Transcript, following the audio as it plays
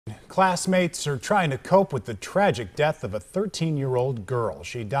Classmates are trying to cope with the tragic death of a 13-year-old girl.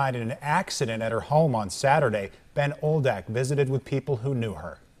 She died in an accident at her home on Saturday. Ben Oldak visited with people who knew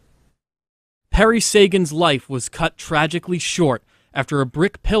her. Peri Sagun's life was cut tragically short after a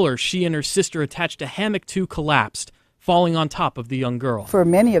brick pillar she and her sister attached a hammock to collapsed, falling on top of the young girl. For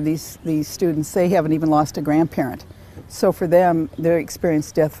many of these students, they haven't even lost a grandparent. So for them, they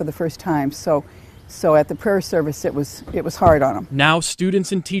experienced death for the first time. So at the prayer service, it was hard on them. Now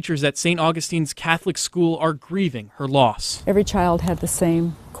students and teachers at St. Augustine's Catholic School are grieving her loss. Every child had the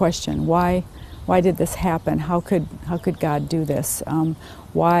same question: why did this happen? How could God do this?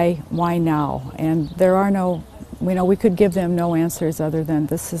 Why now? And there are no, we could give them no answers other than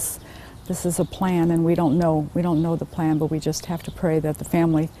this is a plan, and we don't know the plan, but we just have to pray that the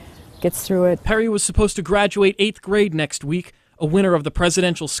family gets through it. Peri was supposed to graduate 8th grade next week. A winner of the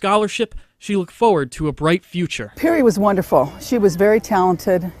presidential scholarship, she looked forward to a bright future. Peri was wonderful. She was very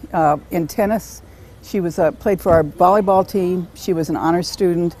talented in tennis. She was played for our volleyball team. She was an honors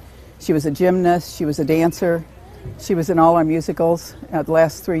student. She was a gymnast. She was a dancer. She was in all our musicals the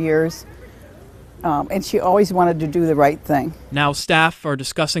last 3 years. And she always wanted to do the right thing. Now staff are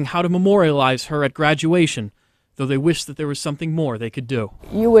discussing how to memorialize her at graduation, though they wish that there was something more they could do.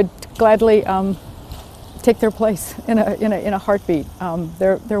 You would gladly take their place in a heartbeat.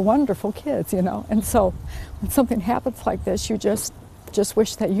 They're wonderful kids, and so when something happens like this, you just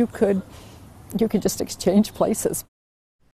wish that you could just exchange places.